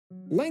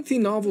Lengthy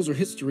novels or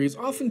histories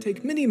often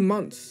take many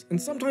months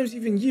and sometimes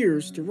even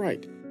years to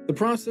write. The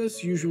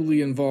process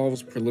usually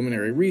involves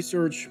preliminary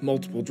research,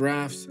 multiple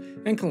drafts,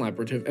 and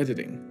collaborative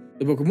editing.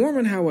 The Book of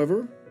Mormon,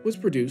 however, was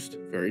produced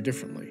very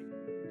differently.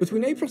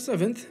 Between April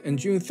 7th and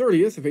June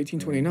 30th of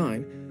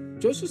 1829,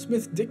 Joseph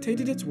Smith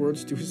dictated its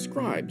words to his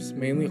scribes,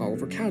 mainly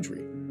Oliver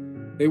Cowdery.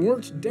 They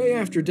worked day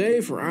after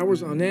day for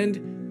hours on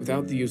end,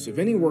 without the use of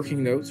any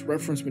working notes,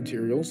 reference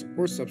materials,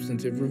 or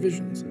substantive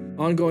revisions.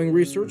 Ongoing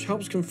research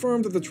helps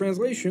confirm that the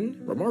translation,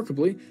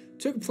 remarkably,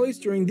 took place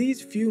during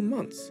these few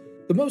months.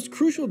 The most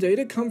crucial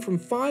data come from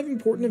 5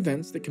 important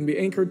events that can be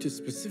anchored to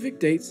specific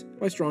dates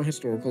by strong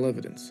historical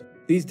evidence.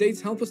 These dates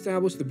help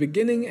establish the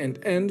beginning and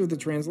end of the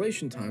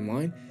translation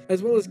timeline,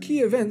 as well as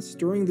key events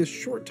during this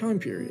short time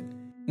period.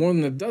 More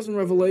than a dozen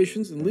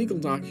revelations and legal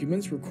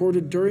documents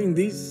recorded during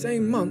these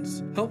same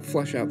months help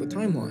flesh out the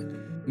timeline.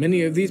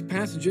 Many of these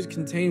passages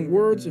contain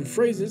words and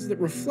phrases that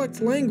reflect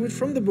language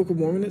from the Book of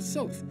Mormon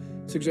itself,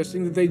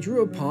 suggesting that they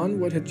drew upon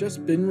what had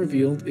just been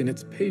revealed in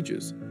its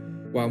pages.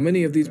 While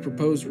many of these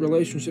proposed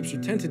relationships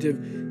are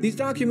tentative, these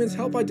documents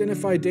help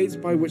identify dates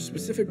by which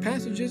specific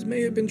passages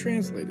may have been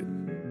translated.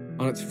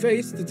 On its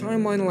face, the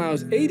timeline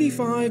allows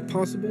 85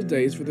 possible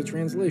days for the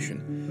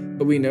translation,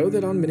 but we know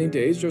that on many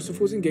days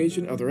Joseph was engaged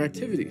in other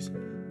activities.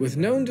 With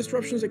known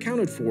disruptions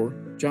accounted for,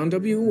 John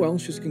W.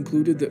 Welsh has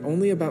concluded that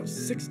only about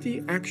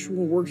 60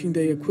 actual working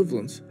day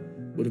equivalents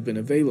would have been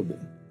available.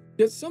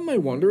 Yet some may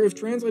wonder if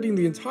translating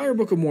the entire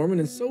Book of Mormon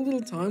in so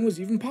little time was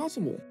even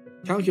possible.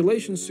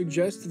 Calculations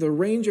suggest that the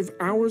range of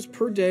hours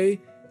per day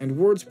and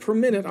words per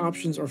minute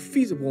options are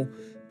feasible,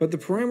 but the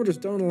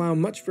parameters don't allow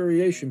much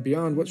variation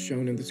beyond what's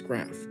shown in this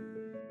graph.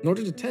 In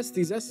order to test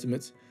these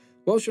estimates,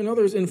 Welsh and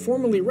others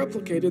informally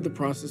replicated the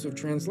process of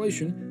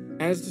translation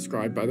as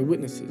described by the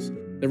witnesses.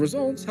 The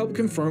results help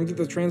confirm that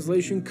the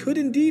translation could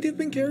indeed have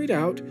been carried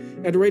out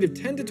at a rate of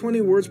 10 to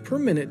 20 words per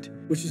minute,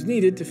 which is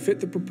needed to fit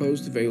the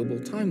proposed available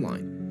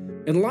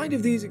timeline. In light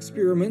of these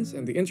experiments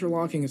and the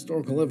interlocking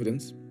historical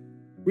evidence,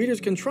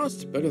 readers can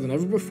trust better than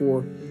ever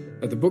before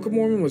that the Book of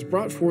Mormon was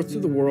brought forth to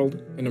the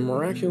world in a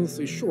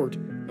miraculously short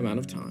amount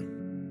of time.